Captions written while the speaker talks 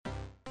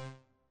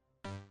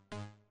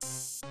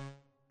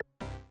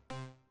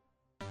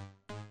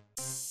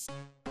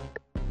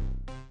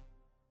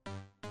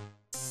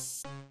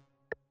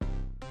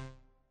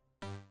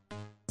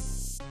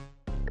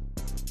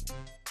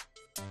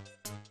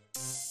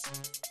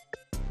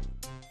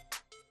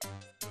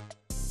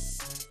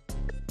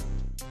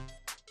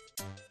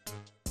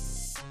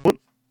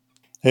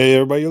Hey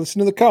everybody, you're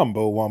listening to the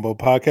Wombo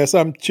podcast.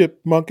 I'm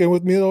Chipmunk, and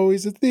with me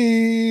always is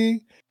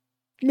the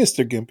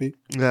Mr. Gimpy.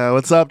 Yeah,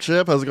 what's up,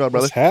 Chip? How's it going,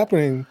 brother? What's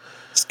happening?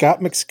 Scott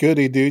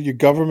McScuddy, dude, your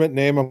government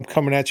name. I'm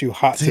coming at you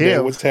hot today.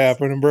 What's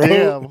happening, bro?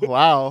 Damn,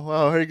 wow.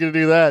 How are you gonna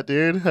do that,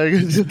 dude? How are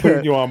you gonna do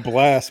putting you on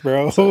blast,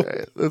 bro.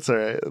 That's all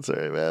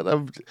right, man.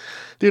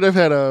 I've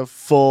had a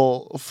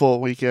full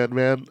weekend,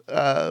 man.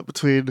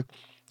 Between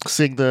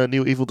seeing the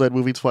new Evil Dead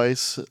movie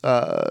twice,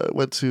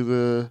 went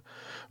to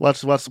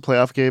watched the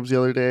playoff games the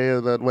other day,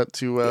 and then went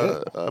to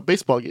a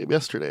baseball game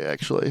yesterday,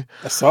 actually.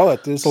 I saw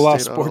that. There's a lot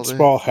of sports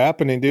ball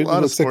happening, dude. It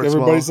looks like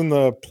everybody's in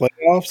the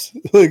playoffs.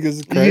 Like,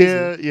 it's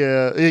crazy.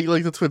 Yeah.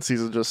 Like, the Twin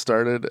season just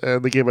started,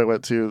 and the game I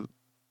went to,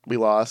 we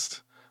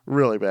lost.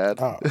 Really bad.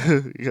 Oh.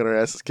 You got our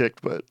asses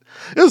kicked, but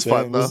it was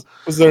fun, though.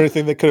 Was there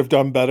anything they could have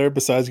done better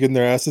besides getting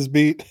their asses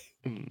beat?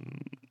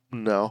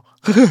 No.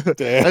 I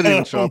didn't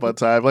even show up on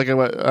time. Like, I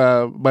went,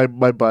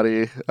 my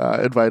buddy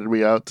invited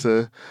me out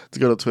to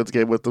go to the Twins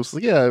game with them. So,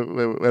 yeah,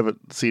 we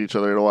haven't seen each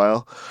other in a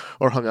while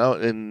or hung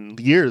out in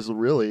years,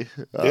 really.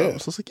 So I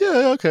was like,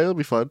 yeah, okay, it'll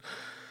be fun.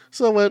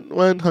 So I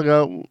went, hung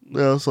out,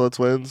 saw the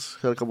Twins,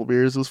 had a couple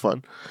beers. It was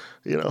fun,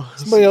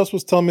 Somebody else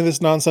was telling me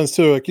this nonsense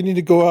too. Like, you need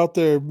to go out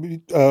there,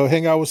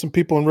 hang out with some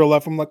people in real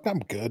life. I'm like, I'm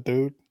good,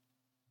 dude.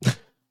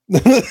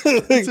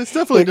 It's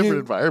definitely a different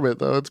environment,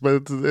 though.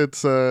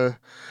 It's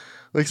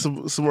like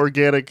some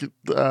organic,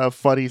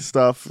 funny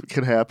stuff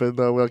can happen,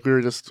 though. Like, we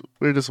were just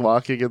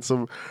walking, and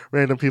some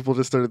random people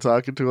just started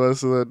talking to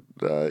us, and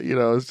then we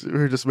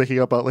were just making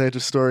up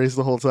outlandish stories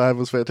the whole time. It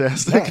was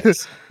fantastic.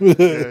 Nice.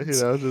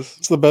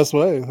 It's the best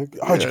way. Like,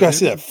 did you guys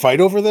see that fight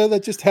over there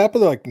that just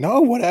happened? They're like, no,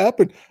 what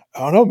happened? I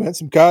don't know, man.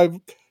 Some guy,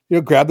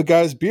 grabbed the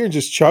guy's beer and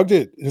just chugged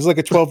it. It was like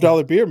a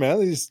 $12 beer, man.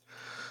 They just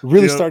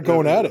really start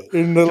going at it,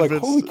 and they're like,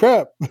 holy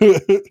crap.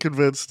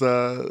 Convinced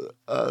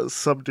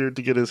some dude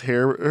to get his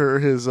hair or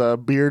his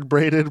beard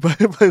braided by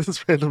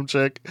this random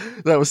chick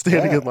that was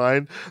standing in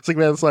line. It's like,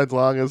 man, this line's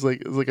long. I was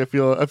like I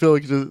feel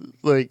like just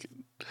like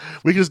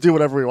we can just do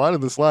whatever we want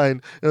in this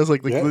line. And I was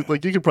like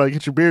you could probably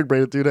get your beard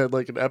braided. Dude had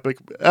like an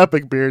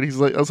epic beard. He's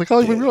like, I was like, how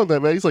long have you been doing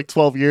that, man? He's like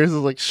 12 years. I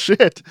was like,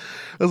 shit.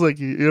 I was like,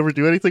 you ever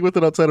do anything with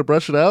it outside of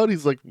brush it out?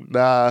 He's like,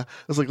 nah. I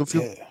was like, let's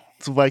get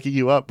Viking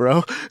you up,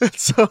 bro.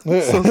 So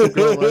some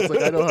girl was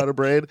like, I know how to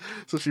braid.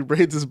 So she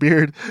braids his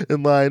beard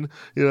in line.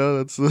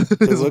 That's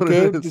Did it look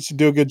good? Did she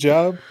do a good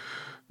job?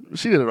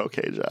 She did an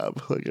okay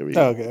job. Like, I mean,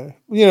 okay.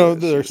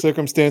 Their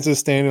circumstances,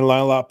 staying in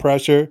line, a lot of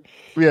pressure.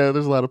 Yeah,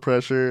 there's a lot of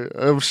pressure.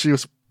 She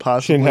was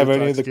possibly she didn't have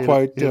any of the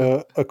quite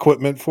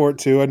equipment for it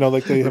too. I know,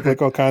 like, they have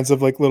like all kinds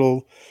of like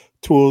little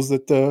tools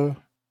that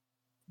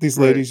these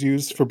ladies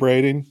use for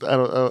braiding. I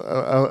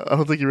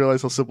don't think you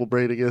realize how simple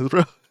braiding is,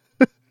 bro.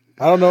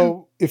 I don't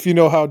know if you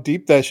know how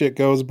deep that shit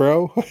goes,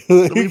 bro.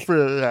 Maybe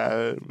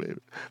not,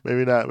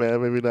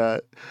 man. Maybe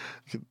not.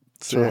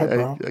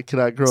 I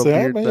cannot grow a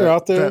beard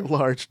that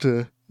large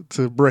to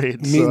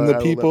braid. Meeting the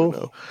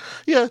people.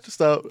 Yeah, just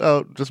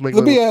out just making.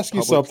 Let me ask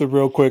you something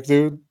real quick,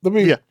 dude.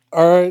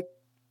 All right.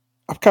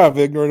 I'm kind of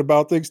ignorant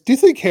about things. Do you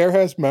think hair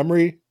has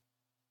memory?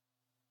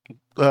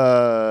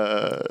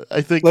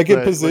 I think, like,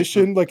 in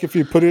position, like if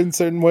you put it in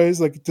certain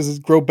ways, like, does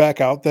it grow back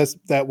out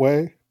that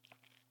way?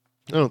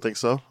 I don't think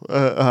so. I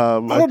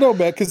don't know,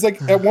 man. Because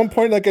like at one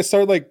point, like I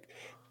started like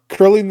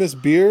curling this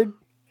beard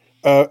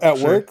at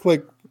work.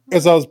 Like,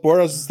 as I was bored,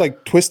 I was just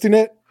like twisting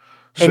it,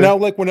 and now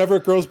like whenever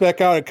it grows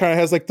back out, it kind of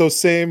has like those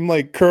same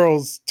like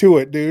curls to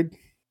it, dude.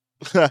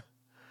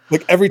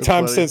 Like every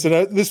time since,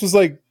 and this was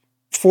like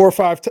 4 or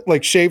 5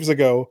 like shaves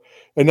ago,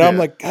 and now I'm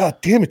like, God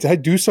damn it! Did I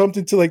do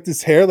something to like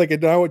this hair? Like,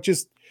 and now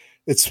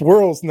it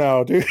swirls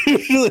now, dude.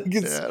 Like, I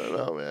don't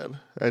know, man.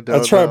 I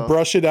try to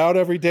brush it out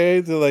every day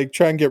to like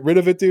try and get rid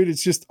of it, dude.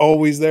 It's just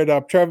always there.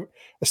 Now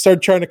I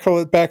started trying to curl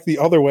it back the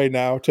other way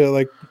now to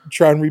like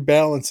try and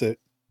rebalance it.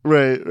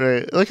 Right.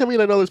 Like, I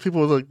mean, I know there's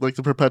people with like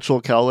the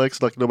perpetual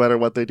cowlicks. Like, no matter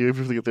what they do, if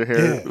they get their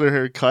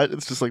hair cut,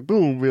 it's just like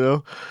boom,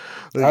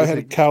 I had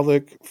a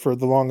cowlick for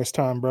the longest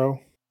time, bro.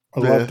 I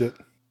loved it.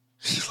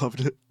 She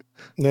loved it.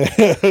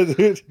 Yeah,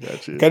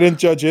 dude. I didn't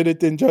judge it. It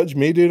didn't judge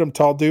me, dude. I'm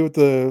tall dude with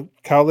the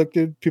cowlick,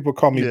 dude. People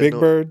call me Big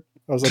Bird.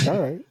 I was like,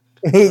 all right.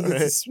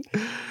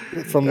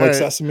 From like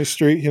Sesame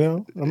Street,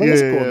 I'm like,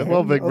 that's cool, man.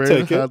 Well, Big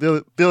Bird.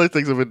 The other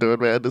things I've been doing,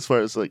 man, as far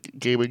as like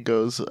gaming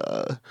goes,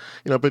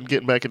 I've been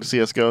getting back into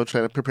CS:GO,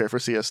 trying to prepare for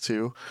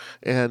CS2,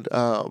 and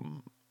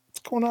what's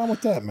going on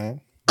with that,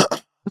 man?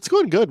 It's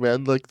going good,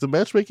 man. Like, the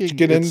matchmaking. Did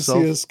you get into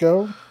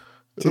CS:GO?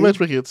 The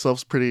matchmaking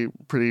itself's pretty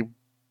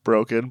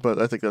broken,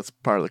 but I think that's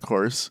part of the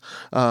course.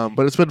 But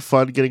it's been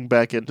fun getting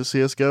back into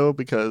CS:GO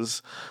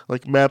because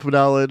like map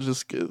knowledge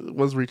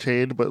was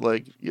retained, but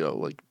like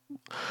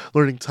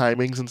learning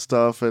timings and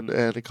stuff, and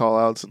call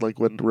outs and like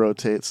when to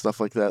rotate, stuff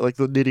like that. Like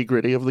the nitty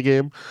gritty of the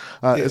game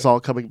is Yeah. all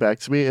coming back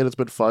to me, and it's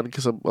been fun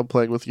because I'm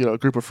playing with a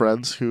group of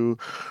friends who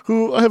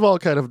have all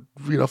kind of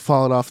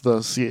fallen off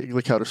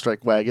the Counter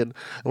Strike wagon,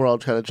 and we're all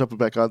kind of jumping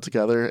back on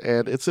together,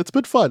 and it's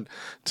been fun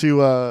to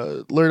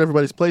learn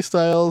everybody's play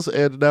styles,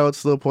 and now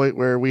it's to the point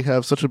where we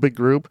have such a big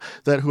group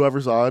that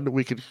whoever's on,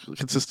 we can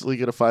consistently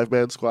get a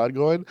 5-man squad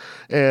going,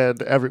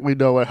 and we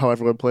know how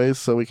everyone plays,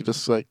 so we can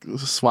just like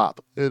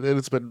swap, and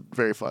it's been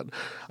very fun.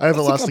 I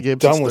haven't lost the game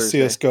since done with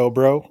Thursday. CS:GO,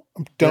 bro.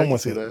 I'm done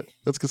with it. That.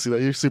 Let's see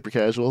that. You're super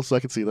casual, so I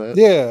can see that.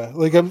 Yeah,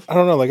 like I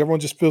don't know, like everyone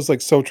just feels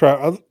like so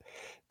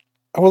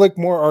I would like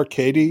more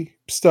arcadey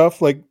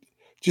stuff, like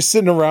just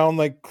sitting around,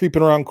 like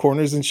creeping around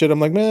corners and shit. I'm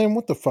like, man,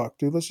 what the fuck,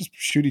 dude? Let's just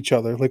shoot each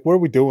other. Like, what are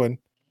we doing?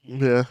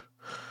 Yeah.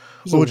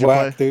 This is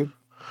whack, dude.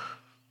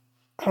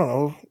 I don't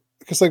know.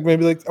 Because like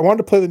maybe like I wanted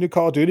to play the new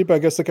Call of Duty, but I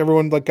guess like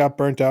everyone like got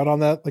burnt out on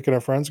that, like in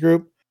our friends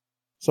group.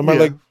 So I might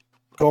like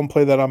go and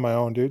play that on my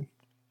own, dude.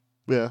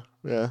 Yeah.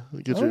 I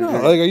don't know.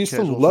 Like I used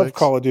to love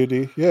Call of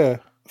Duty. Yeah.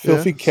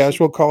 Filthy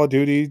casual Call of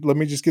Duty. Let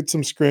me just get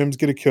some scrims,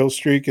 get a kill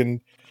streak,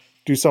 and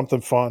do something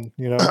fun,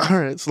 you know? All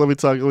right, so let me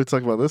talk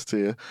about this to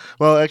you.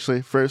 Well,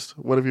 actually, first,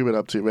 what have you been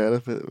up to, man?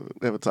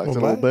 I haven't talked in a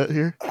little bit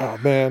here. Oh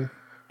man,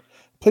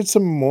 played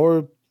some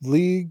more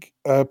League.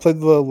 Played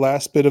the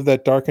last bit of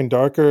that Dark and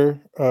Darker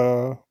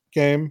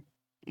game.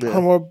 Yeah. I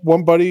don't know,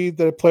 one buddy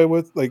that I play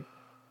with like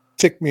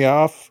ticked me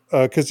off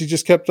because he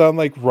just kept on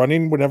like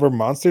running whenever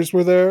monsters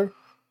were there.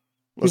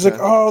 He's like,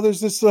 "Oh,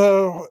 there's this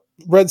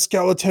red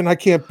skeleton. I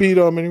can't beat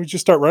him," and he would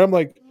just start running. I'm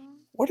like,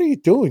 "What are you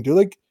doing, dude?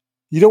 Like,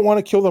 you don't want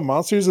to kill the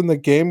monsters in the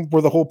game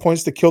where the whole point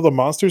is to kill the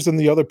monsters and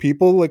the other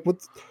people? Like,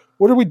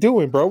 what are we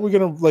doing, bro? We're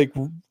gonna like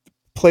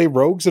play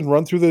rogues and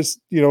run through this,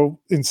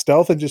 in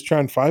stealth and just try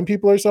and find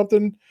people or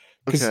something?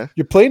 Because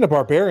you're playing a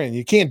barbarian.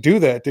 You can't do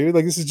that, dude.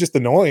 Like, this is just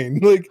annoying.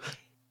 Like,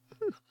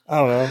 I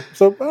don't know.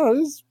 So I don't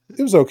know,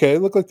 it was okay.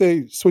 It looked like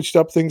they switched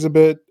up things a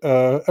bit.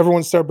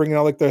 Everyone started bringing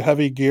out like their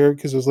heavy gear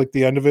because it was like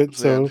the end of it.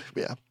 So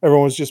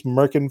everyone was just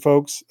murking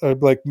folks.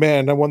 Like,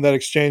 man, I won that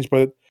exchange,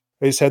 but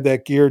I just had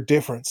that gear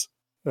difference.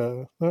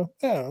 Well,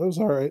 yeah, it was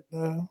all right.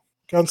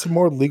 Got some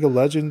more League of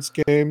Legends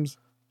games.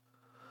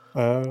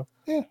 Yeah,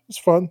 it was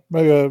fun.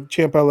 My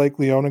champ I like,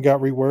 Leona, got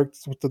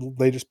reworked with the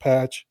latest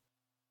patch.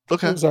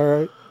 Okay. It was all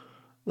right.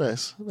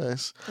 Nice.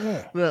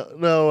 Yeah.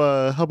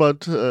 Now, how about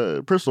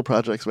personal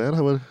projects, man?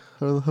 How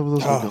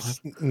those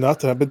going?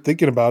 Nothing. I've been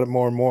thinking about it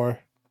more and more.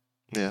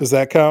 Yeah. Does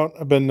that count?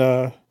 I've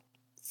been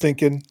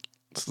thinking.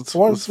 That's the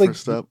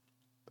first step.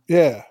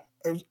 Yeah.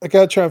 I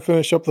got to try and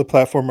finish up the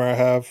platformer I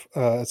have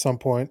at some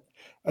point.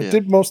 I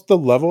did most of the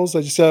levels.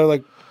 I just said,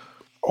 like,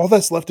 all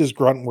that's left is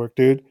grunt work,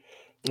 dude.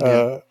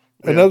 And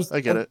I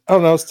get it. I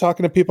don't know. I was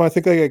talking to people. I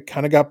think like I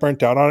kind of got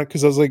burnt out on it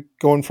because I was like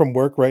going from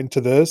work right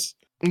into this.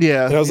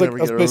 Yeah. And I was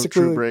basically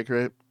true break,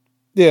 right?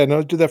 Yeah. And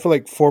I did that for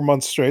like 4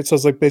 months straight. So I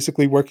was like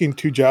basically working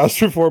 2 jobs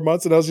for 4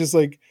 months. And I was just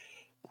like,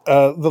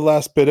 the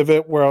last bit of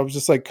it where I was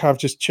just like kind of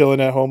just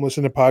chilling at home,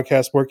 listening to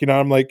podcasts, working on.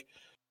 I'm like,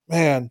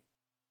 man,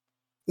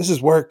 this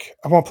is work.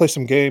 I want to play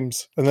some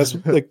games. And that's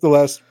like the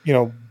last,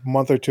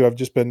 month or two, I've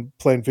just been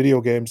playing video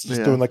games,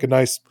 just doing like a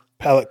nice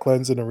palate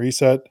cleanse and a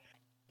reset.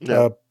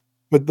 Yeah.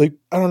 But like,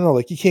 I don't know,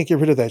 like you can't get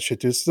rid of that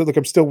shit, dude. It's still, like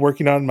I'm still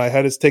working on it in my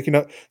head. It's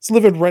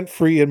living rent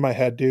free in my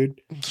head,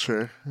 dude.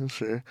 Sure.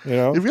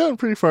 You've gotten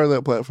pretty far on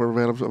that platform,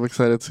 man. I'm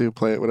excited to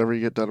play it whenever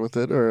you get done with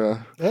it,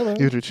 or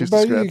you do choose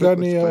to scrap it. You got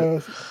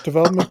any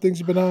development things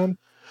you've been on?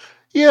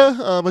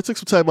 Yeah, I took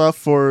some time off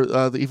for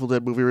the Evil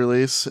Dead movie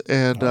release,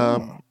 and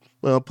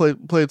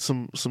played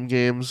some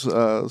games,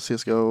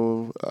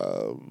 CS:GO,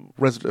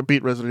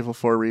 beat Resident Evil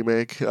 4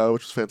 remake,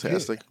 which was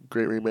fantastic,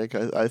 great remake.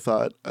 I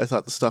thought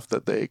the stuff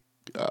that they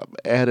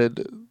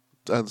added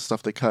and the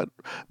stuff they cut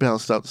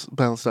balanced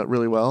out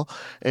really well,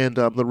 and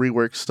the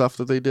rework stuff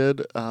that they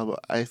did,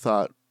 I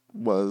thought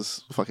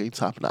was fucking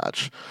top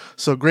notch.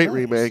 So great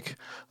remake.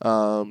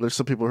 There's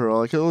some people who are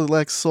like, "Oh, it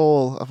lacks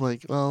soul." I'm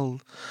like, well,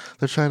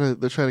 they're trying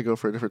to go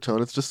for a different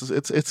tone. It's just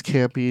it's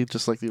campy,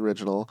 just like the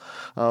original.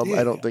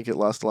 I don't think it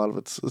lost a lot of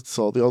its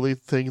soul. The only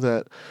thing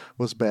that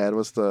was bad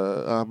was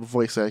the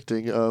voice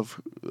acting of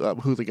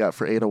who they got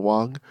for Ada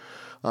Wong.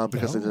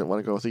 Because they didn't want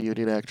to go with a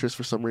union actress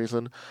for some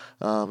reason.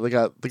 They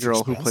got the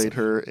girl who played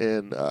her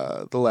in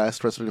the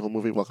last Resident Evil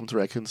movie, Welcome to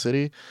Raccoon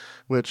City,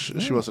 which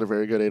she wasn't a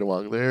very good Ada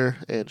Wong there,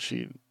 and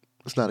she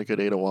was not a good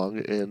Ada Wong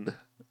in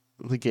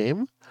the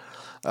game.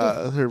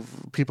 Her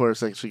people are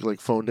saying she like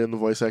phoned in the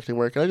voice acting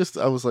work, and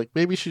I was like,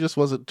 maybe she just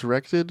wasn't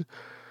directed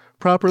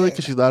properly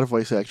because she's not a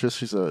voice actress;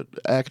 she's an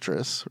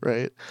actress,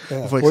 right?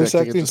 Yeah. Voice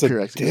acting is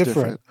pure acting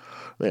different.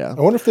 Yeah, I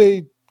wonder if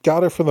they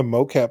got her for the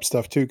mocap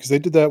stuff too, because they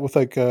did that with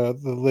like the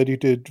lady who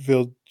did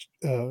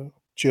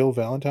Jill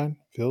Valentine.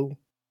 Yeah.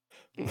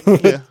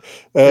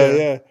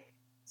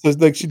 So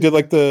like she did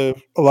like a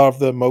lot of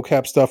the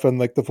mocap stuff and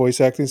like the voice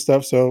acting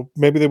stuff. So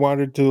maybe they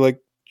wanted to like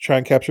try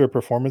and capture her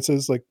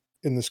performances like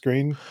in the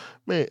screen.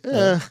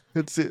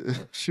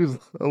 She was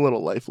a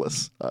little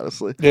lifeless,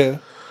 honestly. Yeah,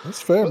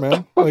 that's fair,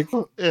 man. Like,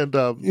 and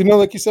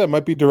like you said, it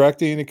might be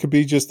directing. It could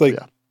be just like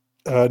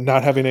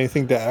not having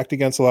anything to act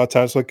against a lot of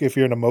times. Like if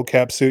you're in a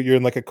mocap suit, you're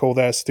in like a cold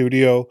ass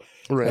studio,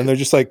 and Right. they're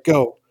just like,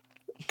 go,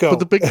 But go.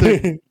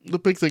 the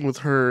big thing with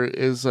her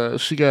is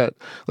she got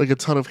like a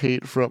ton of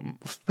hate from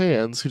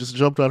fans who just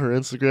jumped on her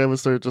Instagram and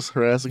started just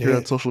harassing her Yeah,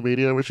 on social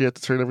media, where she had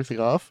to turn everything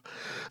off.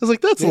 I was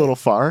like, that's a yeah, little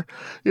far,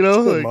 it's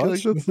a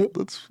bit like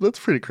much. that's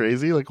pretty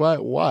crazy. Like,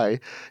 why?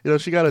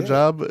 She got a Yeah,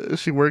 job,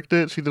 she worked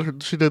it, she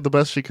did the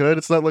best she could.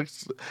 It's not like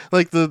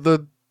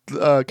the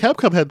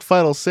Capcom had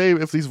final say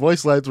if these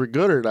voice lines were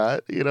good or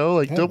not.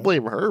 Like, yeah, don't man.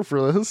 blame her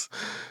for this.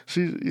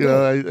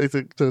 Yeah, I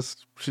think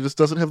she just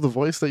doesn't have the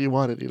voice that you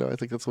wanted. I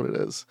think that's what it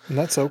is. and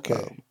that's okay.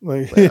 Um,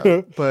 Like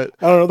yeah, but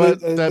I don't know.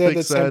 but They that had being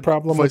the same said,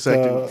 problem voice with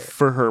acting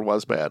for her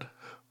was bad.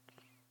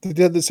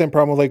 they had the same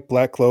problem with like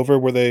Black Clover,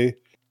 where the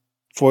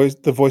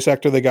voice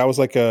actor they got was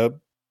like a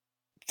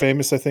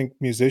famous, I think,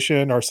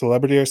 musician or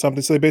celebrity or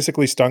something. So they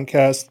basically stunt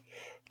cast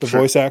the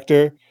Sure. voice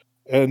actor,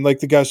 and like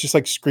the guy's just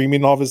like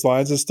screaming all of his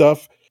lines and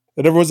stuff.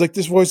 And everyone's like,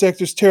 "This voice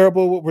actor's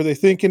terrible. What were they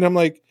thinking?" I'm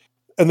like,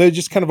 and they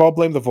just kind of all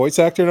blame the voice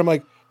actor. And I'm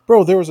like,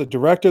 bro, there was a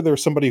director, there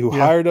was somebody who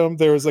Yeah, hired him,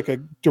 there was like a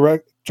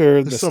director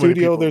in there's the so many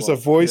studio, people there's a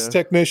involved. voice Yeah,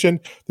 technician,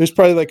 there's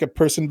probably like a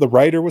person, the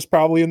writer was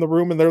probably in the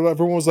room, and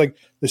everyone was like,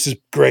 "This is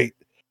great.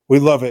 We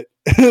love it."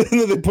 And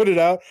then they put it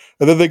out,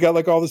 and then they got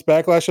like all this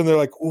backlash, and they're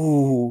like,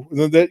 "Ooh!" And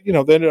then they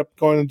ended up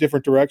going in a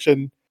different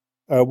direction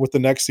with the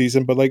next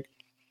season. But like,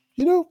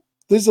 you know,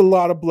 there's a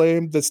lot of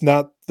blame that's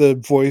not the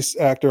voice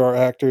actor or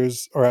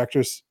actors or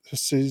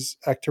actresses,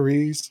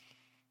 actores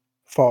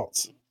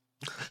faults.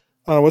 I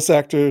don't know what's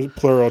actor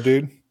plural,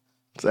 dude.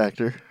 it's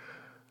actor,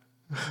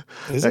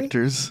 Is it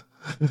actors.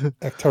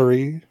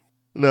 actore?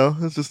 No,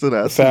 it's just an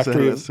The S. There's an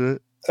factory of S to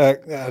it.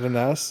 add an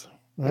S.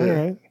 All Yeah,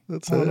 right.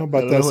 that's I don't know it. I about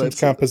don't that. know why Seems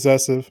it's kind of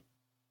possessive.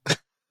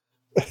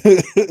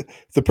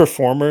 The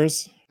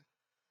performers,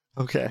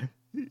 okay.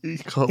 You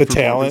call the it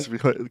performance.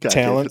 talent,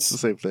 Goddamn, it's the talents.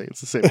 same thing. It's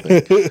the same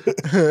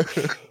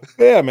thing.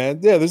 Yeah, man.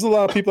 Yeah, there's a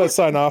lot of people that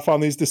sign off on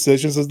these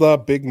decisions. There's a lot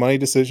of big money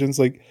decisions.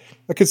 Like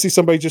I could see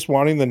somebody just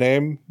wanting the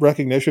name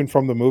recognition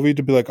from the movie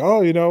to be like,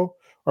 oh,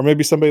 or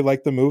maybe somebody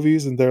liked the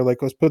movies and they're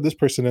like, let's put this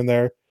person in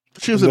there.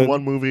 She was And in then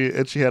one movie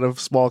and she had a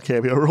small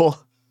cameo role.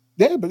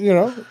 yeah, but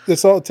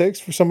that's all it takes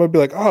for somebody to be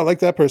like, oh, I like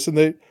that person.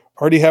 They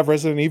already have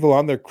Resident Evil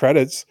on their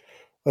credits.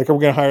 Like, are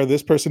we gonna hire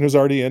this person who's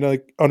already in,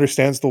 like,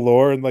 understands the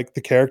lore and like the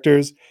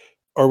characters?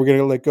 Or are we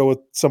gonna like go with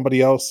somebody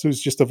else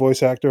who's just a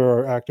voice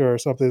actor or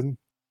something,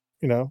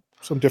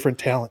 some different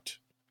talent?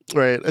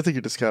 Right. I think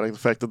you're discounting the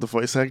fact that the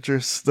voice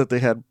actress that they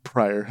had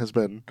prior has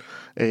been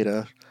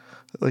Ada,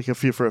 like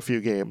for a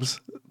few games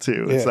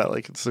too. It's Yeah. not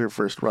like it's their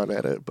first run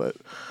at it, but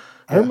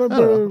I yeah, I don't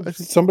know. remember I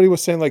think somebody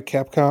was saying like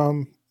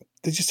Capcom,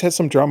 they just had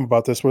some drama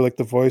about this where like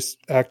the voice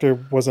actor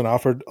wasn't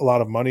offered a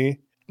lot of money.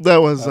 that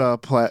was Uh,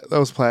 that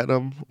was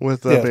Platinum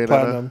with yeah, it's Bayonetta.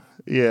 platinum.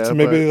 Yeah, So but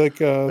maybe like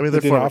I mean they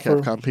they're didn't former offer.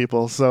 Capcom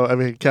people, so I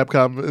mean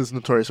Capcom is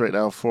notorious right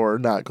now for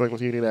not going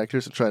with union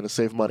actors and trying to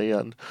save money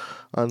on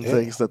Yeah.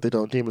 things that they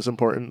don't deem as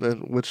important,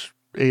 and which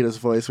Ada's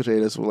voice, which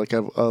Ada's like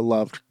a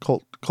loved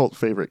cult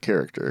favorite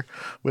character,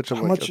 which I'm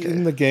How like, much okay.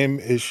 in the game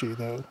is she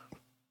though?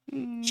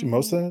 She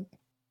most of that?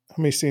 How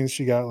many scenes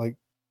she got? Like,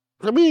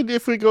 I mean,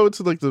 if we go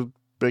to like the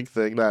big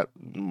thing, not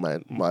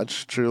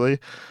much truly.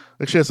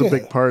 Like she has some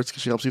big yeah, parts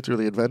because she helps you through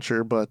the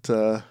adventure, but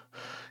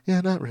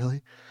yeah, not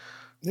really,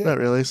 yeah. not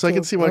really. So I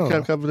can So see I why don't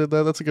know. Capcom did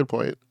that. That's a good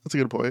point. That's a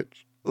good point.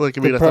 Like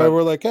I They mean, I probably thought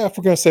were like, if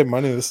we're gonna save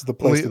money, this is the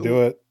place to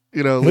do it.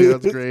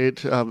 Leon's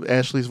great.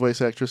 Ashley's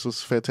voice actress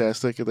was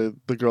fantastic, and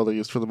the girl they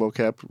used for the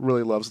mocap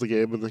really loves the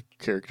game and the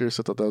characters.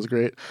 So I thought that was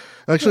great.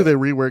 Actually, Yeah.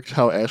 they reworked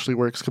how Ashley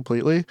works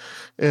completely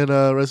in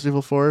Resident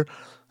Evil 4.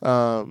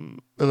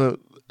 And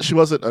she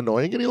wasn't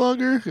annoying any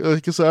longer.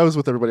 Because I was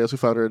with everybody else who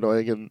found her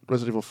annoying in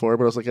Resident Evil 4,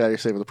 but I was like, yeah, you're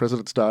saving the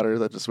president's daughter.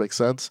 That just makes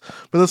sense.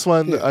 But this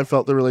one, Yeah. I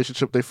felt the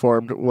relationship they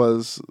formed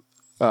was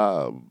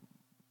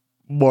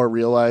more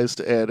realized,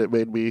 and it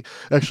made me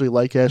actually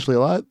like Ashley a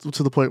lot,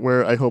 to the point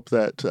where I hope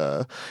that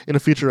in a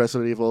future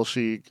Resident Evil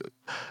she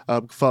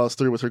follows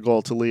through with her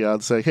goal to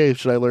Leon, saying, "Hey,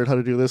 should I learn how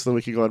to do this? Then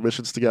we can go on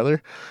missions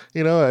together."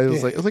 Yeah. I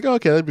was like, oh,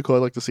 okay, that'd be cool. I'd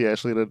like to see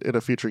Ashley in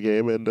a future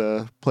game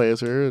and play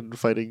as her and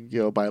fighting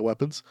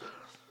bioweapons.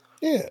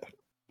 Yeah.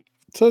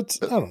 So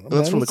it's, I don't know,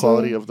 That's man. from the It's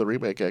quality of the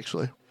remake,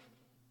 actually.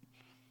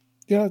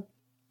 yeah.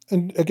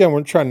 And again,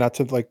 we're trying not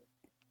to like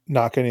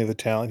knock any of the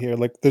talent here.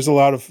 Like, there's a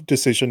lot of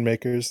decision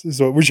makers,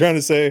 is what we're trying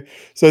to say.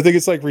 So I think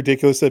it's like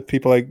ridiculous that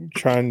people like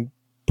try and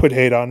put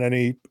hate on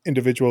any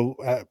individual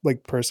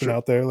like person True.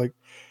 out there. Like,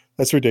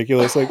 that's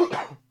ridiculous. Like,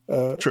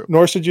 True.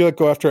 nor should you like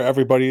go after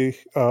everybody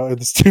in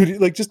the studio.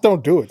 Like, just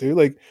don't do it, dude.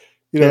 Like,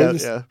 Yeah,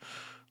 just yeah.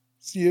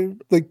 you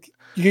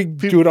can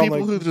do it on People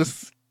like who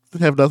just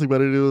have nothing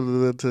better to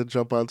do than to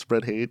jump on,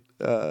 spread hate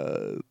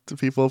to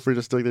people for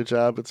just doing their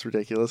job. It's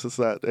ridiculous. It's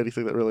not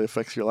anything that really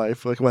affects your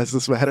life. Like, why does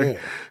this matter?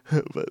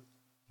 yeah.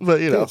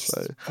 but Yeah, just,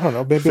 I don't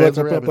know. Maybe like fans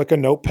are open up rabid. like a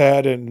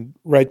notepad and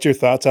write your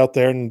thoughts out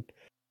there and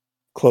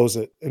close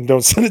it and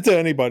don't send it to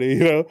anybody.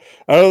 I don't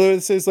know.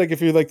 It says like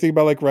if you like think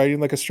about like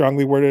writing like a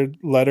strongly worded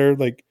letter,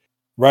 like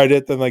write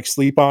it, then like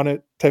sleep on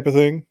it type of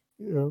thing.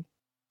 I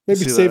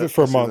Maybe see save that. it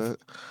for I a see month. that.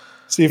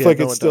 See if Yeah, like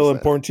no it's one still does that.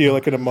 important to you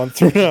like in a month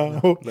from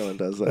now. No one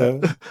does that.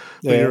 But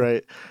Yeah. you're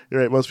right. You're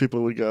right. Most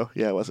people would go,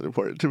 yeah, it wasn't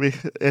important to me.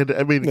 And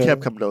I mean, Yeah.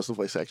 Capcom knows the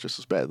voice actress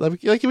was bad.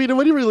 Like, I mean,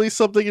 when you release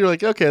something, you're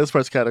like, okay, this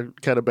part's kind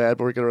of bad,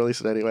 but we're gonna release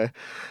it anyway.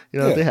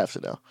 Yeah. They have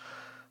to know.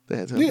 They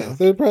have to Yeah, know.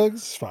 they're probably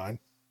it's fine.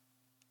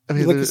 I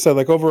mean, Like you said,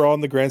 like overall in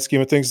the grand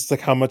scheme of things, it's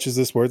like how much is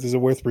this worth? Is it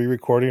worth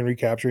re-recording and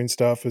recapturing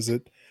stuff? Is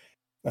it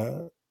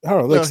I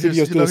don't know, like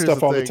studios do here's stuff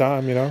the all the thing.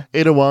 time,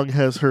 Ada Wong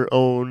has her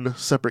own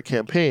separate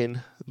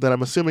campaign that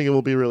I'm assuming it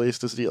will be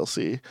released as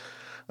DLC.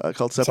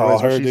 Called It's all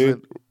Separate,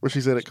 her, where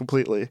she's in it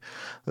completely.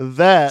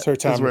 That it's her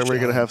time is where to we're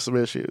going to shine. have some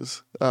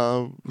issues.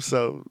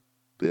 So,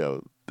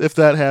 if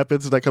that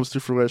happens and that comes to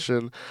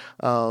fruition,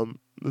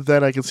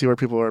 then I can see where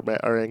people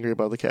are angry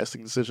about the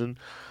casting decision.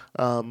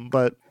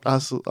 But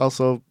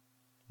also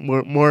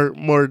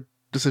more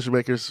decision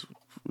makers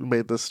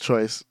made this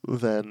choice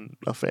than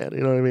a fan.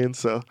 You know what I mean?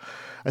 So,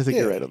 I think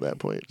you're right on that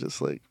point.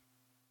 Just like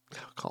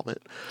calm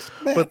it.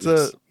 But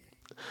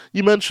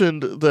you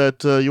mentioned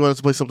that you wanted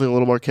to play something a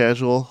little more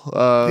casual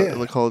in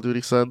the Call of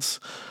Duty sense.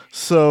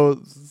 So,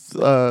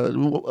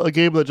 a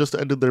game that just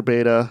ended their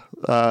beta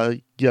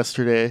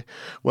yesterday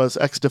was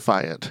X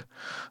Defiant.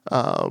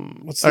 Are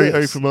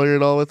you familiar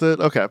at all with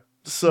it? Okay,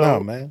 so no,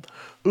 man.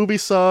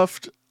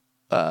 Ubisoft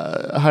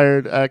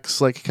hired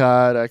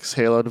COD, ex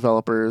Halo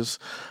developers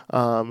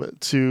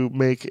to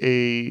make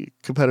a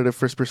competitive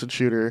first-person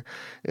shooter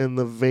in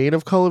the vein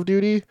of Call of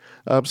Duty.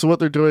 So what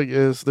they're doing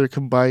is they're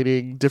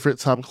combining different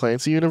Tom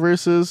Clancy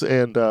universes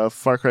and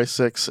Far Cry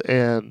 6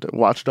 and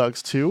Watch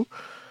Dogs 2.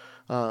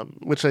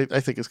 Which I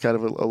think is kind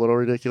of a little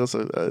ridiculous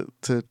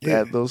to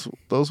add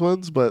those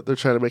ones, but they're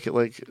trying to make it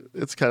like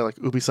it's kind of like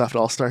Ubisoft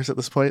All Stars at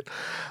this point.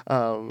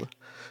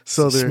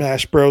 So they're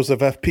Smash Bros of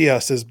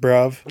FPSs,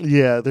 bruv.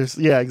 Yeah,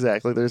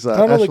 exactly. There's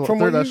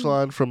third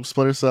echelon from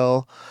Splinter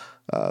Cell,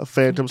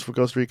 Phantoms from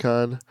Ghost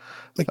Recon.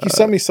 Like you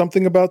sent me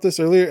something about this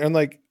earlier, and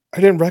like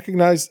I didn't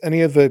recognize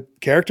any of the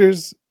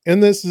characters in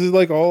this. Is it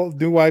like all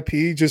new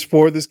IP just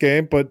for this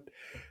game? But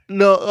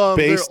no,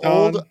 based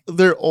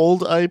they're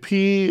old IP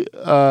in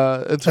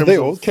terms are they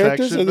of old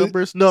characters? faction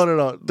numbers.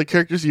 No. The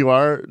characters you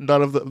are,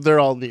 none of them. They're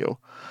all new.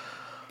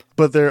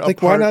 But they're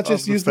like, why not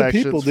just use the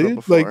people,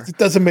 dude? Like, it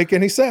doesn't make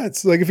any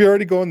sense. Like, if you're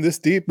already going this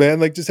deep, man,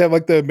 like, just have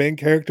like the main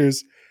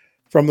characters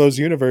from those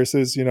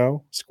universes,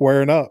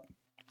 squaring up.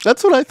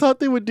 That's what I thought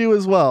they would do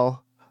as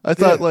well. I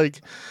thought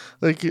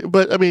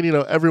but I mean,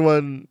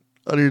 everyone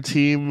on your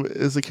team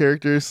is a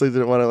character, so they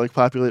didn't want to like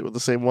populate with the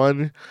same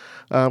one.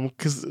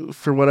 Because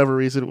for whatever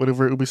reason,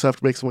 whenever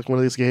Ubisoft makes like one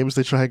of these games,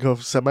 they try and go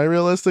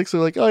semi-realistic. So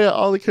they're like, oh yeah,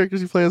 all the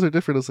characters you play as are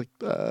different. It's like,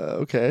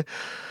 okay.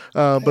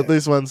 But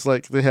these ones,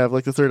 like, they have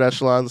like the third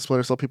echelon, the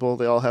Splinter Cell people,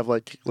 they all have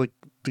like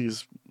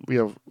these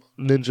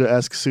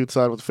ninja-esque suits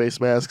on with face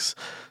masks.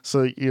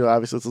 So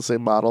obviously it's the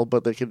same model,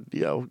 but they can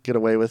get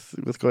away with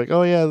going,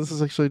 oh yeah, this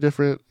is actually a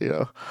different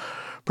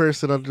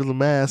person under the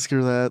mask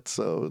or that.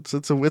 So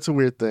it's a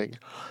weird thing.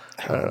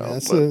 I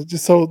don't know.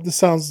 This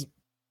sounds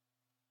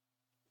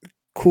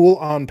cool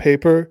on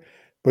paper,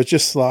 but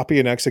just sloppy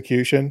in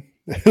execution.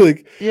 Where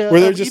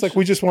they're just like,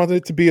 we just wanted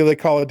it to be like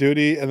Call of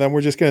Duty, and then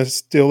we're just gonna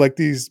steal like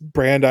these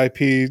brand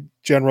IP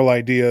general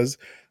ideas.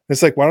 And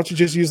it's like, why don't you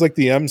just use like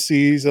the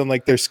MCs and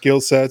like their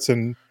skill sets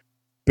and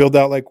build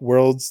out like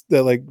worlds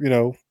that like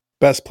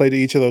best play to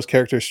each of those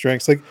characters'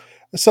 strengths. Like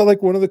I saw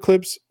like one of the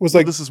clips was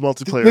like, this is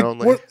multiplayer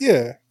only.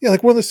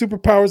 Like one of the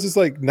superpowers is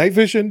like night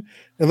vision,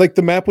 and like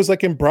the map was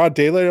like in broad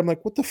daylight. I'm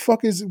like, what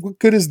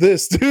good is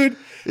this, dude?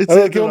 It's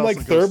like give them like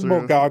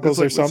thermal goggles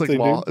or something.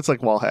 It's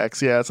like wall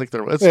hacks. Yeah, it's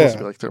supposed to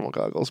be like thermal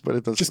goggles, but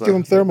it doesn't. Just give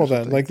them thermal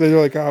then. Like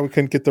they're like, we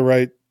couldn't get the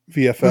right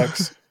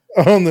VFX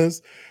on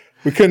this.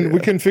 We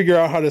couldn't figure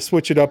out how to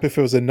switch it up if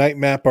it was a night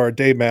map or a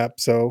day map.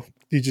 So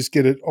you just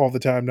get it all the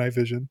time, night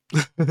vision.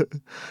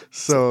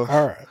 So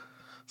all right.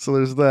 So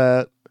there's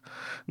that.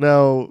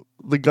 Now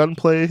the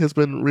gunplay has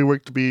been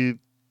reworked to be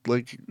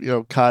like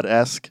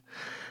COD-esque.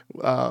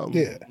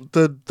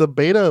 The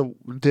beta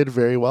did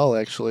very well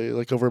actually.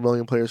 Like over 1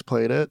 million players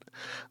played it.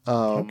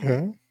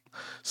 Okay.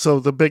 So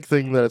the big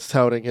thing that it's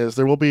touting is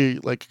there will be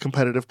like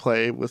competitive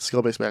play with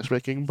skill-based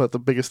matchmaking, but the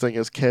biggest thing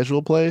is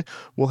casual play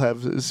will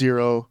have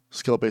 0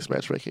 skill-based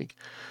matchmaking,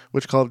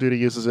 which Call of Duty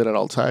uses it at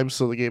all times.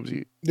 So the games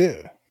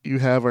you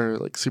have are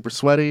like super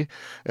sweaty,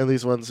 and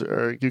these ones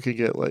are you can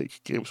get like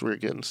games where you're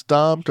getting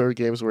stomped or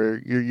games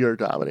where you're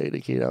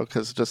dominating,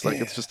 because it's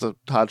just a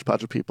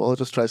hodgepodge of people. It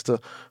just tries to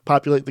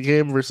populate the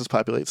game versus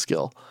populate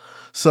skill.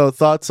 So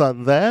thoughts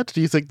on that?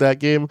 Do you think that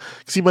game?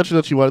 Because you mentioned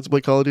that you wanted to play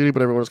Call of Duty,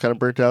 but everyone was kind of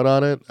burnt out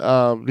on it.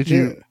 Did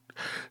you?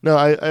 No,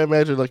 I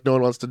imagine like no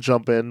one wants to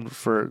jump in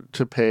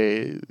to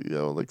pay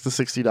like the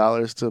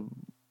 $60 to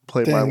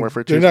play Modern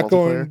Warfare 2 multiplayer. They're not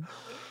going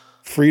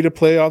free to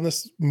play on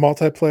this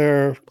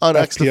multiplayer on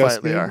FPS X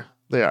Defiant. game?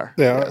 They are.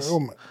 Yes. Oh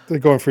my, they're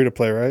going free to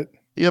play, right?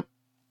 Yep.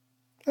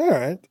 All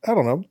right. I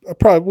don't know.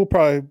 We'll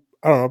probably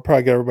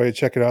get everybody to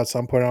check it out at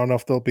some point. I don't know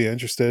if they'll be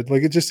interested.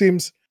 Like it just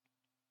seems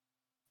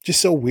just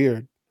so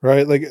weird,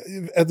 right? Like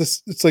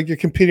it's like you're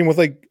competing with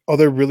like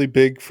other really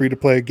big free to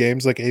play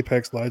games like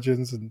Apex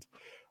Legends and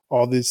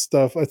all this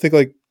stuff. I think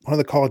like one of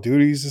the Call of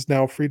Duties is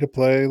now free to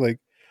play. Like,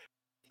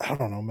 I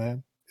don't know,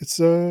 man. It's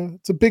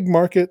a big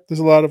market. There's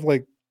a lot of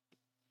like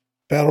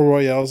battle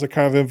royales are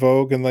kind of in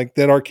vogue, and like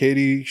that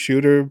arcadey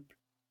shooter.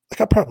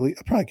 Like I'll probably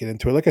get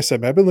into it. Like I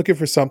said, man, I've been looking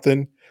for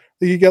something.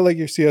 Like, you get like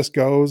your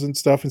CS:GOs and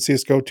stuff, and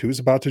CS:GO 2 is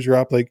about to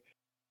drop. Like,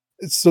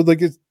 it's so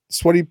like it's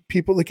sweaty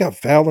people. Like, got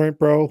Valorant,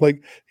 bro. Like,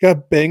 you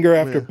got banger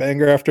after Yeah.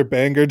 banger after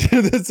banger.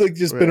 Dude, that's like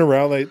just been Right.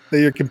 around, like that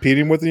you're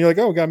competing with, and you're like,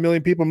 oh, we got a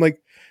million people. I'm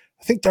like,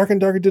 I think Dark and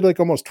Darker did like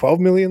almost 12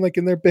 million, like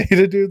in their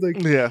beta, dude.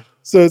 Like, Yeah.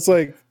 so it's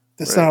like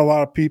that's Right. not a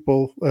lot of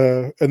people.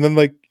 And then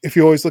like if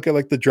you always look at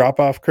like the drop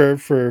off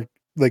curve for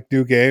like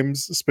new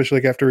games, especially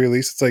like after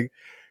release, it's like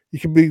you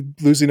can be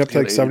losing up to Got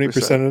like 70%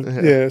 80%.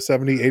 of Yeah.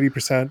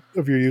 70-80%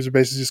 of your user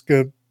base is just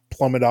gonna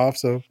plummet off.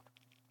 So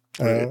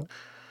Right.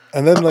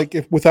 and then like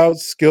if without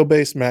skill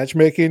based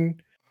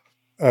matchmaking,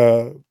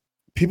 uh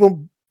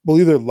people will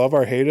either love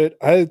or hate it.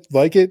 I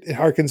like it. It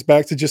harkens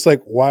back to just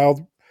like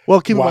Well,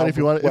 keep in mind wild if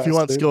you west,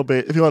 want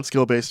dude.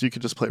 skill based, you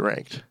can just play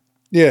ranked,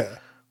 Yeah.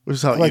 which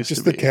is how I it like used to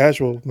just the be.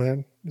 casual,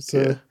 man. It's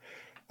Yeah.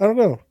 I don't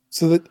know.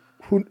 So that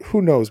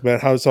who knows, man,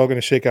 how it's all gonna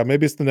shake out.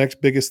 Maybe it's the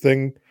next biggest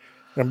thing.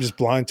 I'm just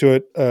blind to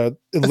it. It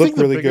I think looked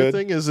the really bigger good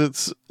thing is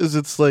it's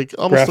like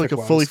almost like graphic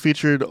a fully wise.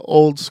 featured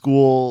old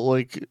school,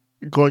 like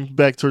going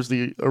back towards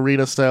the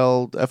arena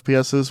style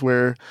FPSs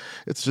where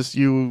it's just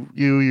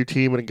your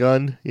team and a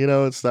gun. You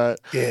know, it's not,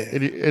 Yeah.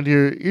 and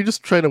you're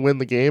just trying to win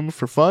the game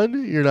for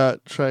fun. You're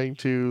not trying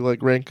to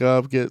like rank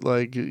up, get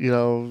like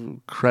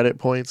credit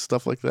points,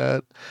 stuff like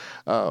that.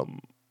 Um,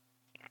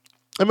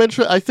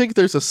 I think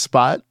there's a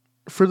spot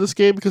for this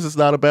game because it's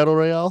not a battle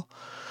royale.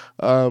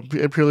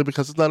 And purely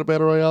because it's not a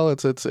battle royale,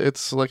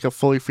 it's like a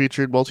fully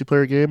featured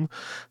multiplayer game.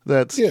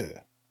 That's Yeah.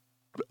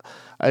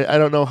 I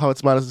don't know how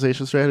its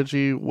monetization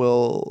strategy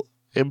will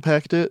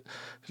impact it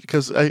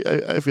because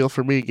I feel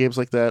for me games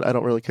like that I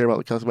don't really care about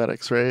the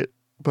cosmetics, right?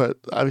 But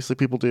obviously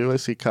people do. I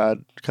see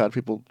COD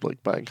people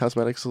like buying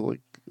cosmetics, so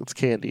like it's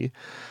candy.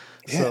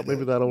 Yeah. So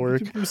maybe that'll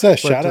work. Was that a But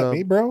shot at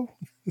me, bro?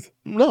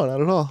 no,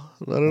 not at all.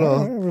 Not at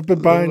all. I've been Not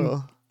at buying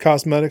all.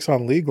 cosmetics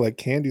on League like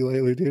candy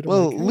lately, dude. I'm like,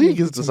 Well, hey, let me League is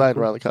get something designed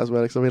cool. around the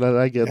cosmetics. I mean,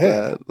 I get Yeah.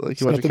 that. Like,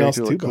 There's you want your nothing else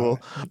character to to look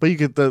buy. cool, but you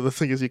get the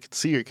thing is you can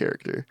see your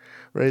character,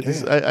 right?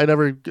 Yeah. I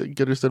never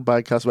understood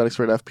buying cosmetics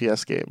for an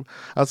FPS game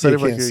outside You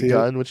of like can't your see it.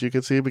 gun, which you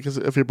can see because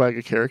if you're buying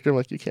a character, I'm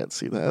like you can't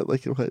see that.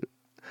 Like,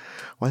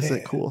 why is that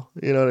Yeah. cool?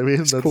 You know what I mean?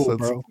 It's cool, That's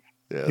bro.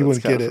 yeah, You that's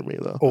wouldn't kind get of for it, me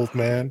though. old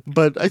man.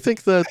 But I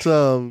think that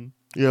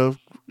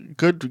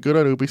good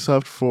on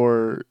Ubisoft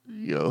for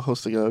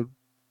hosting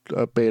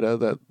a beta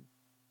that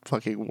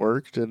fucking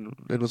worked and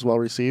was well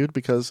received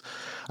because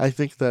I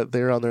think that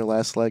they're on their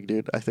last leg,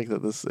 dude. I think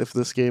that if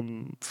this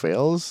game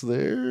fails,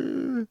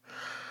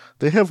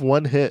 they have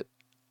one hit,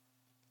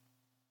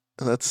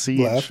 and that's Siege.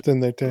 Left in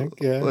their tank.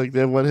 Yeah. Like they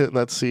have one hit, and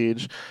that's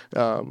Siege.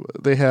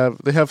 They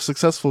have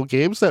successful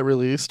games that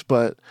released,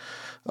 but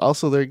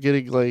also they're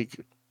getting like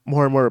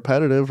more and more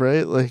repetitive,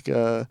 right? Like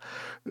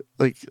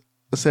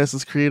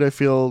Assassin's Creed, I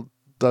feel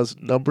does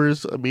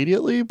numbers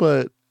immediately,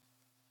 but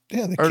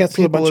Yeah. They aren't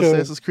canceled a people bunch of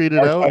Assassin's Creed it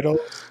our out?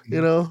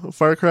 titles.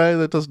 Far Cry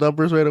that does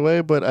numbers right away,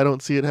 but I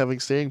don't see it having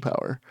staying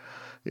power.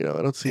 I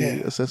don't see Yeah.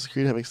 Assassin's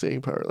Creed having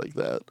staying power like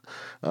that.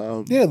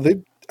 Yeah.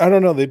 I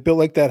don't know. They built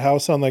like that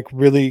house on like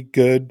really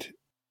good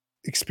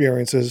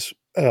experiences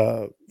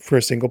for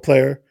a single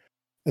player.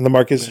 And the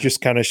market's Yeah.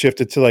 just kind of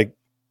shifted to like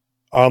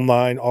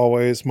online,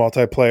 always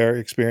multiplayer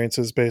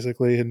experiences,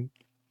 basically. And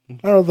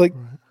I don't know,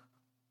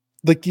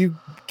 like you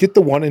get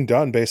the one and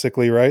done,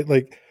 basically, right?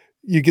 Like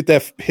you get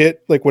that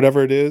hit, like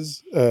whatever it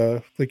is,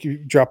 like you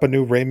drop a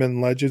new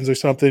Rayman Legends or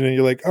something, and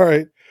you're like, all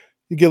right,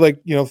 you get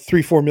like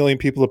 3-4 million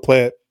people to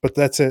play it, but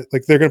that's it.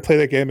 Like they're gonna play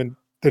that game and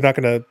they're not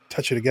gonna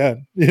touch it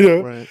again,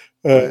 Right.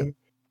 Uh, Right.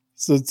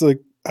 so it's like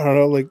I don't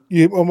know, like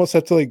you almost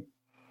have to like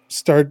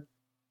start.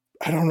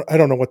 I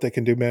don't know what they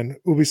can do, man.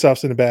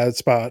 Ubisoft's in a bad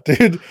spot,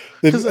 dude.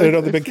 Because I know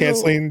I they've been feel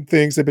canceling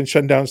things. They've been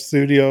shutting down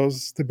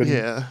studios. They've been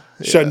yeah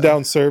shutting yeah.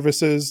 down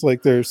services,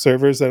 like their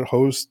servers that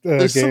host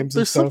games and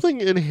There's stuff.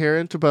 something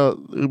inherent about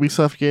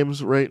Ubisoft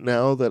games right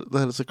now that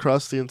is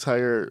across the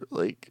entire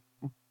like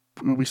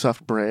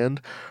Ubisoft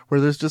brand, where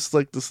there's just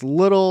like this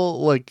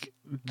little like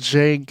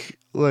jank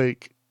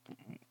like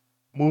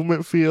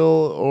movement feel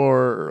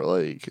or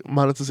like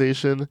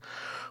monetization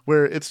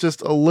where it's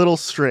just a little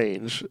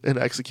strange in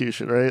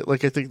execution, right?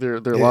 Like I think their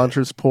Yeah,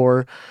 launcher's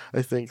poor.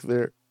 I think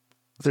their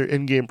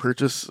in-game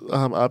purchase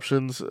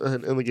options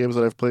in the games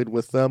that I've played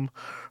with them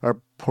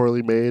are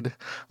poorly made.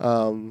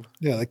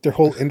 yeah, like their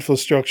whole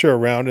infrastructure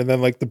around, and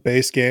then like the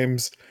base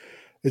games.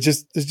 There's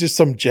just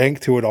some jank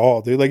to it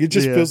all, dude. Like it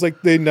just Yeah, feels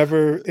like they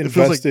never it feels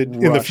like invested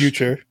in the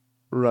future.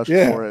 rushed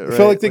Yeah, for it, it felt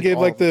like right? they Like gave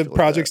all like of them the feel like that.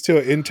 projects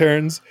to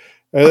interns,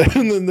 and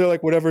then they're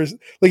like, whatever's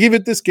like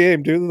even this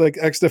game, dude. Like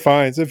X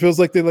Defiance, it feels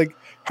like they like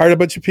hired a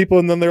bunch of people,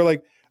 and then they're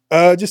like,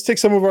 just take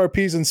some of our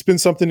Ps and spin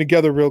something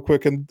together real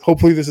quick, and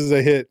hopefully this is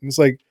a hit. And it's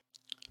like,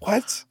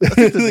 what? I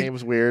think the Like,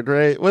 name's weird,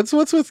 right? What's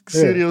with yeah.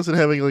 studios and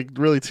having like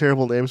really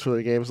terrible names for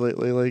their games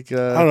lately? Like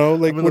I don't know.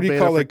 Like, I'm in what the do you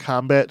beta call for like?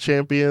 Combat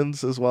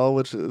Champions as well,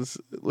 which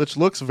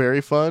looks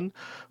very fun,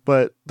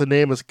 but the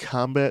name is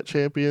Combat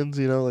Champions.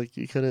 You know, like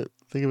you couldn't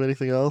think of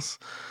anything else.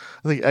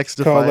 I think X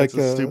Call Defiance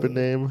like is a stupid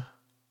name.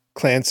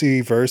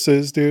 Clancy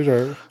versus dude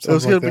or It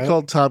was something going like to be that.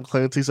 called Tom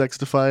Clancy's X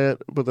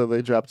Defiant, but then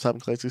they dropped Tom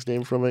Clancy's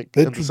name from it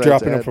They're and decided to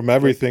dropping them add from like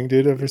everything,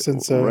 dude. Ever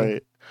since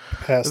right. I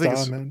passed think on,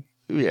 it's man.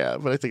 yeah,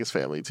 but I think his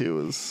family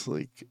too is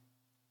like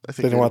I They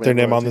think don't they're want gonna their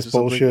make name on royalties this or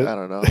something. bullshit. I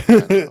don't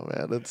know,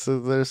 man. It's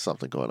there's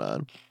something going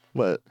on,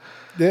 but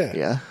Yeah,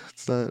 yeah,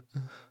 it's not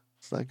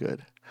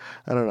good.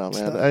 I don't know, it's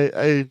man. not.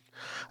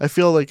 I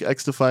feel like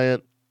X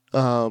Defiant.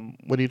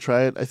 When you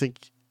try it, I think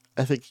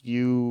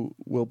you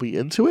will be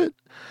into it.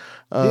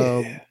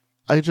 Um, Yeah,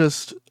 I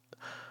just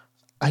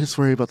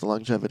worry about the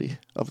longevity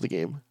of the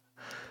game.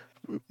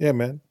 yeah,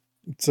 man.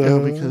 It's You know,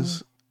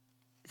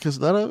 because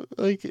none of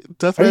like I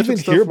deathmatch didn't and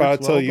even hear stuff about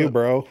works it till well, you, but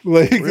bro.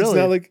 Like, it's not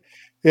really, like,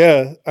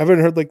 yeah, I haven't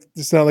heard like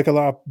there's not like a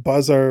lot of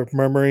buzz or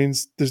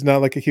murmurings. There's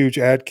not like a huge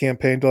ad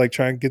campaign to like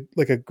try and get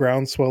like a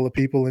groundswell of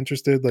people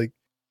interested. Like,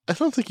 I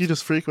don't think you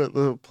just frequent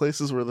the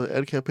places where the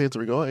ad campaigns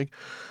are going.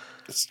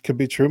 this could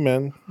be true,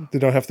 man. They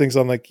don't have things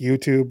on like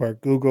YouTube or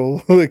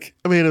Google. Like,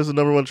 I mean, it was the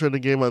number one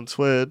trending game on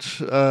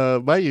Twitch. My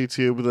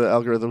YouTube, the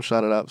algorithm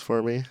shot it out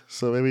for me.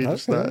 So maybe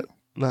just okay,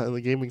 not in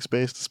the gaming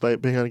space,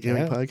 despite being on a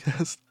gaming yeah,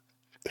 podcast.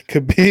 it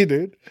could be,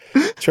 dude.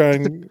 Try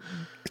and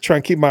try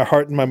and keep my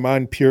heart and my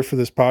mind pure for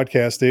this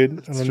podcast, dude. I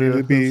That's don't need true. to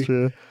That's be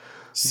true.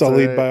 That's all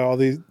sullied right. by all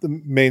the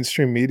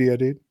mainstream media,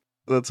 dude.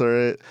 That's all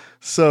right.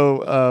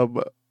 So,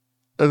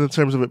 and in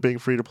terms of it being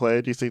free to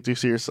play, do you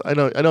see yourself? I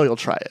know you'll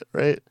try it,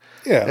 right?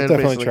 Yeah, I'll And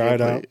definitely try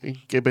it out.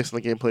 based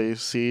on the gameplay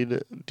you've seen,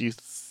 do you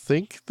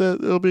think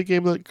that it'll be a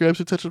game that grabs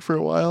your attention for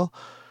a while?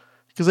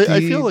 Because I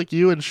feel The like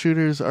you and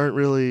shooters aren't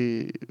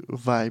really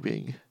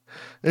vibing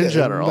in yeah,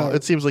 general. not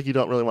It seems like you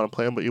don't really want to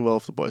play them, but you will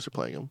if the boys are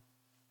playing them.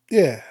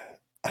 yeah.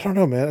 I don't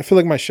know, man. I feel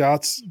like my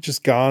shot's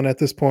just gone at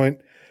this point.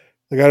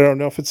 Like I don't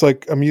know if it's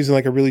like I'm using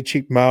like a really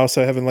cheap mouse.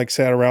 I haven't like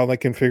sat around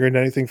like configuring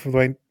anything for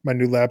my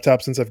new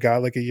laptop since I've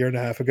got like a year and a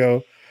half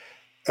ago.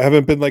 I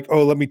haven't been like,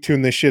 oh, let me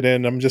tune this shit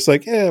in. I'm just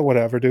like, yeah,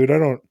 whatever, dude.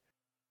 I'm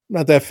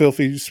not that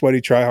filthy,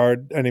 sweaty, try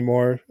hard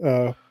anymore.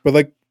 But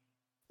like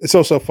it's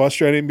also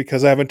frustrating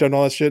because I haven't done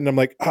all that shit, and I'm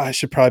like, I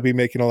should probably be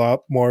making a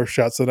lot more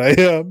shots than I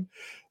am.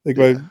 Like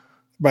Yeah,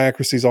 my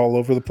accuracy's all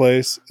over the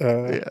place.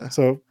 yeah.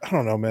 So I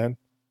don't know, man.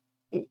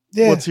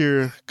 Yeah, What's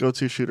your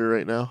go-to shooter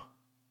right now,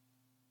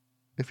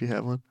 if you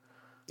have one?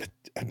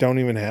 I don't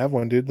even have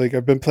one, dude. Like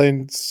I've been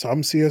playing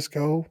some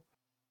CS:GO,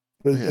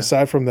 but Yeah,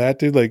 aside from that,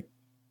 dude, like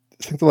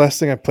I think the last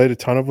thing I played a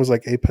ton of was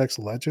like Apex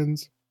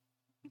Legends.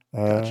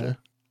 Uh, gotcha.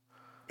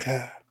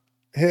 yeah,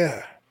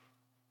 yeah.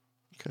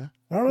 Okay,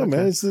 I don't know,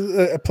 man.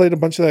 okay. I played a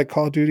bunch of that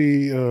Call of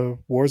Duty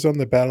Warzone,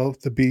 the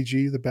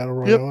BG, the Battle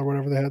Yep, Royale, or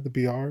whatever they had, the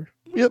BR.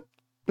 yep,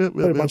 yep, Played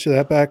yep, a yep. bunch of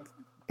that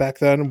back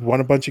then.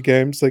 Won a bunch of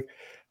games. Like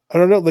I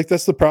don't know. Like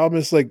that's the problem.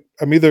 Is like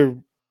I'm either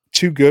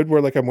too good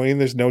where like I'm winning.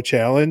 There's no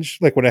challenge.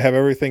 Like when I have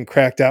everything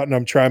cracked out and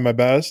I'm trying my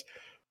best,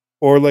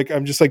 or like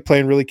I'm just like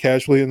playing really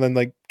casually and then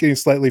like getting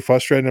slightly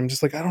frustrated. I'm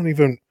just like I don't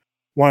even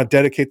want to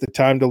dedicate the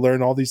time to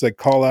learn all these like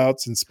call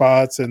outs and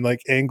spots and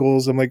like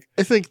angles. I'm like,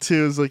 I think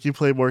too is like you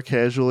play more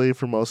casually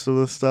for most of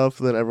the stuff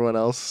than everyone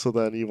else, so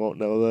then you won't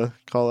know the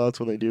call outs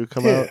when they do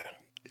come yeah, out.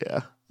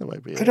 Yeah, that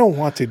might be I it. don't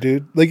want to,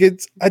 dude. Like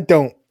I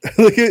don't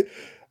like it.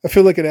 I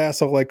feel like an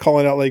asshole, like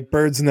calling out like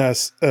birds'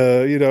 nests. Like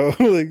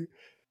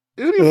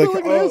Who do you they're feel like,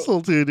 like an oh,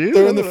 asshole to, dude? I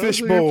they're in don't the know. So you're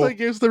fishbowl. playing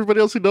games with everybody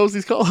else who knows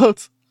these call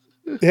outs.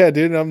 Yeah,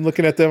 dude. And I'm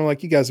looking at them I'm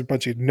like, you guys are a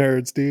bunch of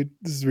nerds, dude.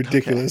 This is Okay.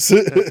 ridiculous.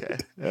 Okay.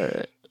 All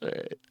right. All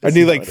right. I see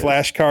need how like it is.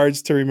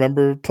 flashcards to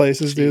remember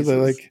places, dude.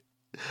 They're Jesus. like,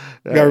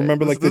 All you gotta right.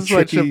 remember like the This is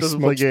why Chip tricky doesn't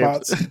play smoke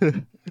games. spots.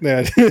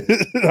 Yeah,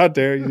 how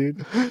dare you,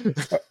 dude?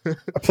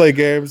 I play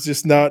games,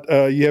 just not.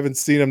 You haven't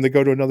seen them. They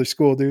go to another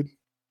school, dude.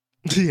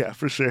 Yeah,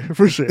 for sure.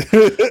 For sure.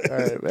 All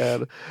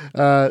right,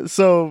 man.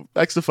 So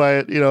X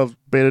Defiant,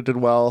 beta did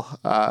well.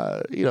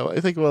 I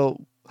think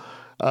we'll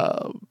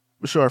uh,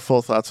 show our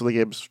full thoughts when the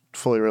game's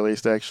fully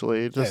released.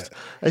 Actually, Yeah.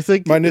 I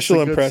think My it's a initial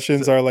good.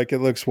 impressions are like it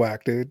looks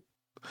whack, dude.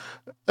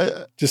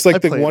 Just I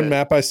like the played one it.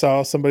 map I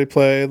saw somebody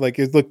play, like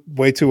it looked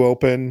way too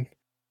open.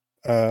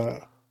 Uh,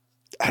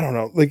 I don't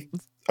know. Like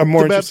I'm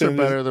more The maps interested are in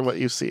just better than what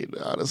you've seen,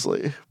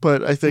 honestly.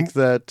 But I think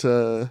that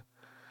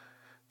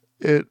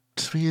it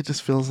to me it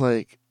just feels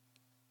like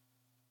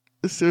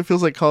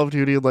Call of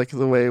Duty in like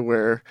the way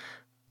where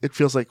it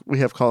feels like we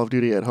have Call of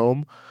Duty at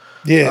home.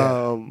 yeah.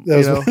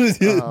 That You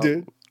was know.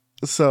 dude.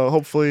 So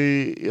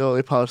hopefully,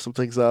 they polish some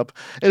things up.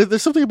 And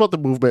there's something about the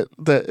movement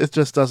that it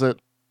just doesn't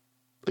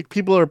like.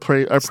 People are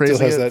Still praising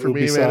has it that for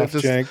me, man. It Ubisoft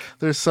just jank.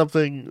 there's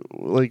something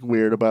like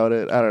weird about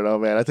it. I don't know,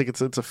 man. I think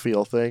it's a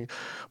feel thing.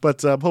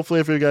 But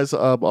hopefully, if you guys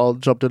all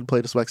jumped in and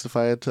played X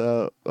Defiant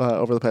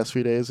over the past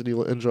few days and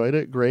you enjoyed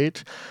it,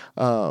 great.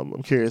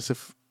 I'm curious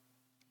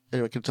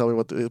anyone can tell me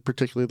what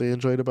particularly they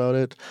enjoyed about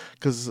it,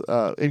 because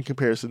in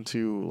comparison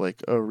to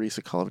like a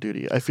recent Call of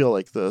Duty, I feel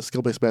like the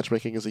skill-based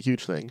matchmaking is a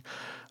huge thing,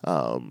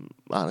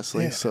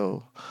 honestly. Yeah.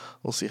 So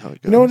we'll see how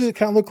it goes. You know what it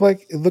kind of looked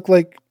like? It looked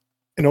like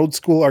an old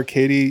school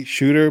arcadey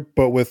shooter,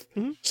 but with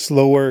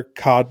slower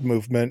COD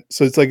movement.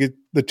 So it's like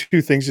the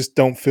two things just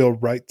don't feel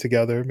right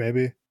together.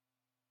 Maybe.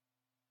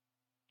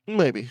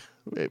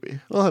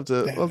 We'll have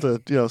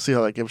to see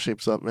how that game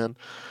shapes up, man.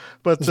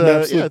 But Those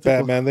maps yeah, look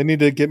bad, man. They need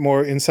to get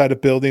more inside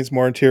of buildings,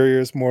 more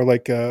interiors, more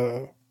like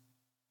I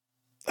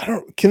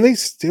don't. Can they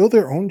steal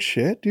their own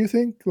shit? Do you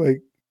think?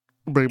 Like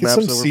bring get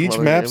maps some over siege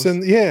from maps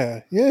games.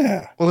 in?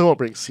 Yeah. Well, they won't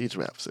bring siege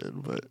maps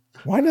in, but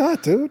why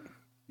not, dude?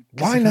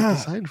 Why they're not?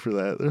 designed for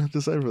that. They're not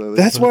designed for that.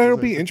 That's why it'll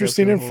be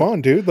interesting and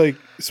fun, dude. Like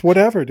it's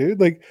whatever, dude.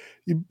 Like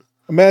you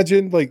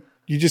imagine, like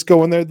you just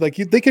go in there, like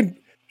they can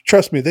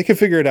trust me, they can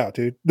figure it out,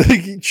 dude.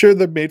 Like, sure,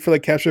 they're made for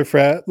like capture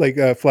flag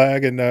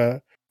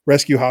and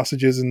rescue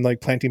hostages and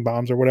like planting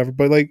bombs or whatever.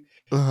 But like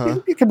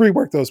you can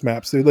rework those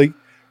maps, dude. Like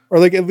or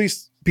like at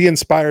least be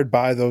inspired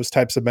by those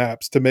types of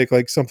maps to make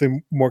like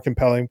something more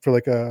compelling for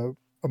like a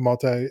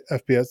multi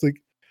FPS.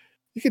 Like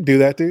you could do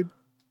that, dude.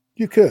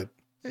 You could.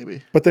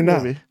 Maybe, but they're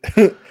not.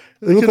 They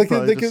look like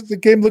the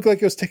game looked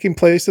like it was taking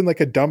place in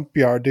like a dump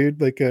yard, dude.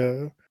 Like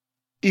yeah.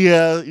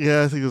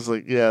 I think it's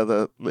like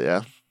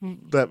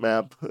that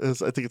map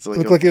is. I think it's like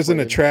looked like it was in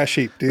a trash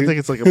heap, dude. I think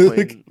it's like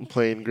a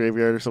plane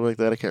graveyard or something like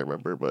that. I can't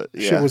remember, but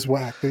yeah, shit was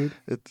whack, dude.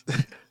 I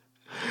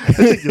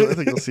think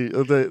you'll see.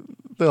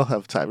 They'll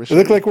have time. It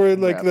looked like we're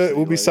like the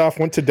Ubisoft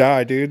went to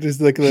die, dude.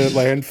 It's like the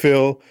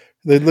landfill.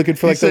 They're looking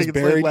for like those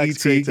buried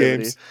ET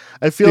games.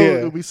 I feel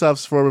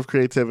Ubisoft's form of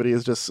creativity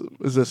is just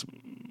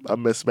a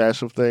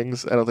mismatch of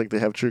things. I don't think they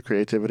have true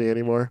creativity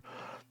anymore,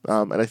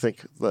 and I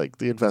think like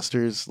the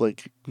investors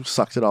like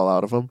sucked it all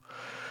out of them.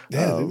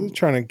 Yeah, they're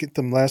trying to get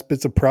them last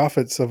bits of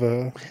profits of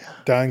a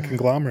dying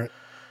conglomerate.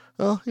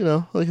 Well,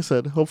 like I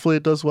said, hopefully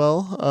it does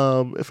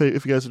well. If you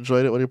guys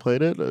enjoyed it when you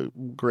played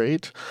it,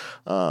 great.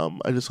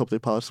 I just hope they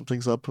polish some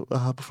things up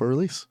before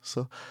release.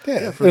 So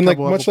yeah and like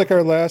much like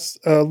our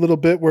last little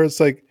bit where it's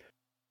like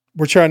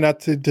we're trying not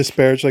to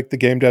disparage like the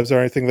game devs or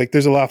anything. Like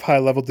there's a lot of high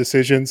level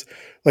decisions.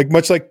 Like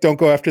much like don't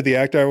go after the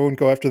actor, I wouldn't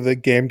go after the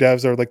game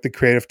devs or like the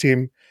creative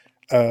team.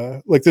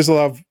 Like there's a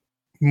lot of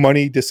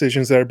money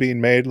decisions that are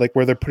being made, like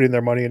where they're putting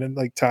their money and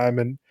like time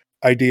and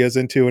ideas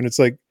into, and it's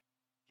like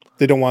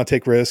they don't want to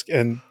take risk,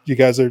 and you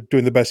guys are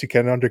doing the best you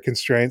can under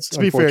constraints. To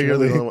be fair, you're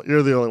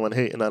the only one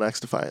hating on X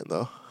Defiant,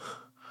 though.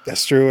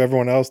 That's true.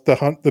 Everyone else,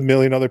 the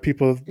million other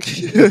people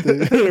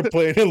that are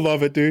playing and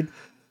love it, dude.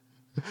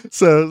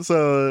 So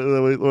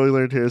what we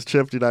learned here is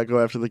Chip, do not go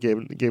after the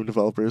game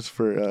developers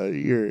for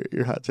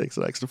your hot takes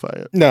on X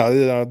Defiant.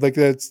 No, like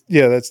that's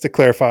to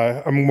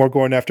clarify. I'm more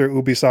going after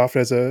Ubisoft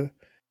as a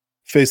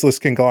faceless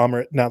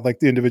conglomerate, not like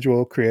the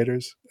individual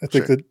creators. I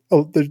think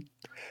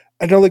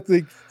I know like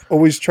they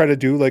always try to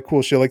do like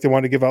cool shit. Like they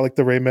want to give out like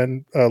the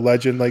Rayman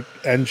Legend like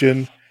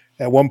engine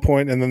at one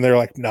point, and then they're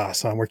like, "Nah,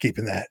 son, we're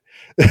keeping that."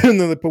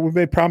 And then but we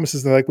made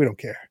promises. And they're like, "We don't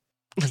care."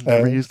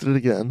 Never used it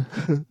again.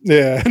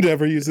 Yeah,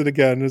 never use it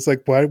again. And it's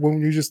like, why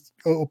wouldn't you just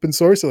open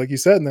source it like you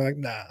said? And they're like,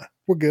 "Nah,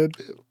 we're good."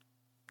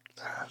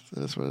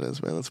 That's what it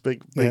is, man. That's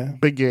big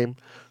game.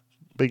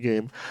 Big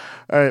game.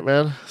 All right,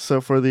 man. So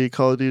for the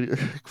Call of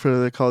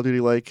Duty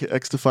like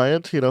X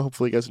Defiant,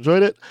 hopefully you guys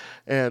enjoyed it.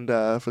 And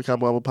for the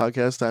Combo Wombo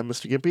podcast, I'm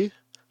Mr. Gimpy.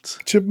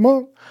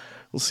 Chipmunk.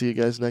 We'll see you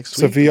guys next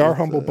week. It's a VR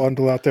Humble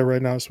bundle out there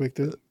right now this week,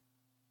 dude.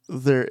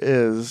 There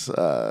is.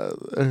 You're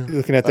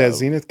looking at that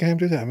Zenith game,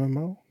 dude? That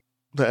MMO?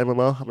 The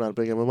MMO? I'm not a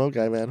big MMO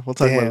guy, man. We'll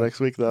talk about it next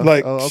week, though.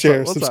 Like,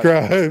 share,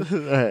 subscribe.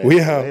 Right, we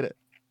out.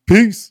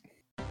 Peace.